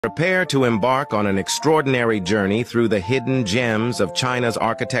Prepare to embark on an extraordinary journey through the hidden gems of China's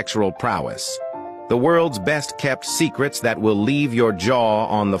architectural prowess. The world's best-kept secrets that will leave your jaw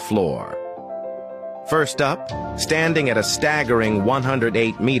on the floor. First up, standing at a staggering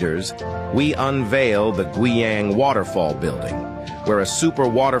 108 meters, we unveil the Guiyang Waterfall Building, where a super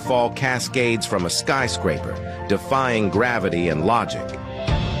waterfall cascades from a skyscraper, defying gravity and logic.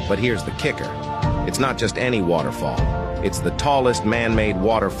 But here's the kicker. It's not just any waterfall. It's the tallest man-made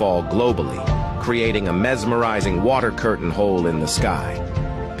waterfall globally, creating a mesmerizing water curtain hole in the sky.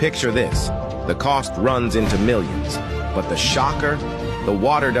 Picture this. The cost runs into millions. But the shocker? The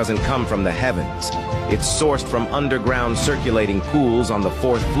water doesn't come from the heavens. It's sourced from underground circulating pools on the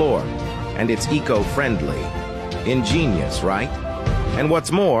 4th floor. And it's eco-friendly. Ingenious, right? And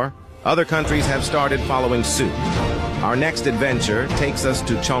what's more, other countries have started following suit. Our next adventure takes us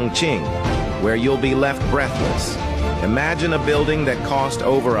to Chongqing, where you'll be left breathless. Imagine a building that cost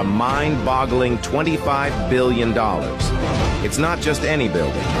over a mind-boggling $25 billion. It's not just any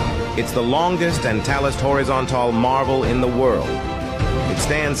building. It's the longest and tallest horizontal marvel in the world. It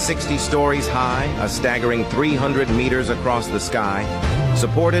stands 60 stories high, a staggering 300 meters across the sky,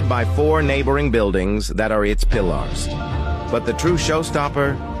 supported by 4 neighboring buildings that are its pillars. But the true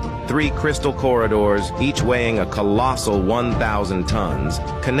showstopper? 3 crystal corridors, each weighing a colossal 1,000 tons,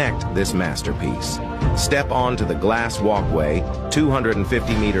 connect this masterpiece. Step onto the glass walkway,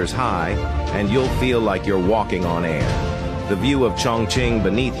 250 meters high, and you'll feel like you're walking on air. The view of Chongqing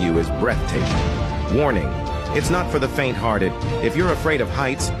beneath you is breathtaking. Warning, it's not for the faint-hearted. If you're afraid of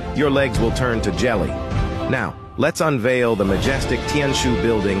heights, your legs will turn to jelly. Now, let's unveil the majestic Tianshu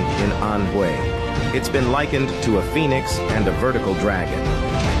building in Anhui. It's been likened to a phoenix and a vertical dragon.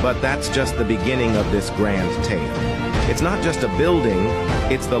 But that's just the beginning of this grand tale. It's not just a building,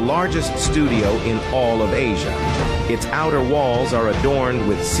 it's the largest studio in all of Asia. Its outer walls are adorned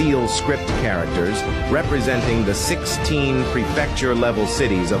with seal script characters representing the 16 prefecture-level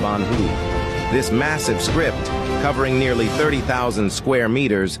cities of Anhui. This massive script, covering nearly 30,000 square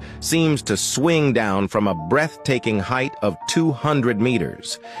meters, seems to swing down from a breathtaking height of 200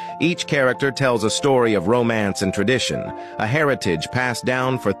 meters. Each character tells a story of romance and tradition, a heritage passed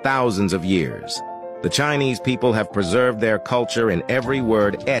down for thousands of years. The Chinese people have preserved their culture in every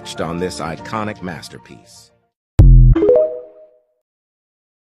word etched on this iconic masterpiece.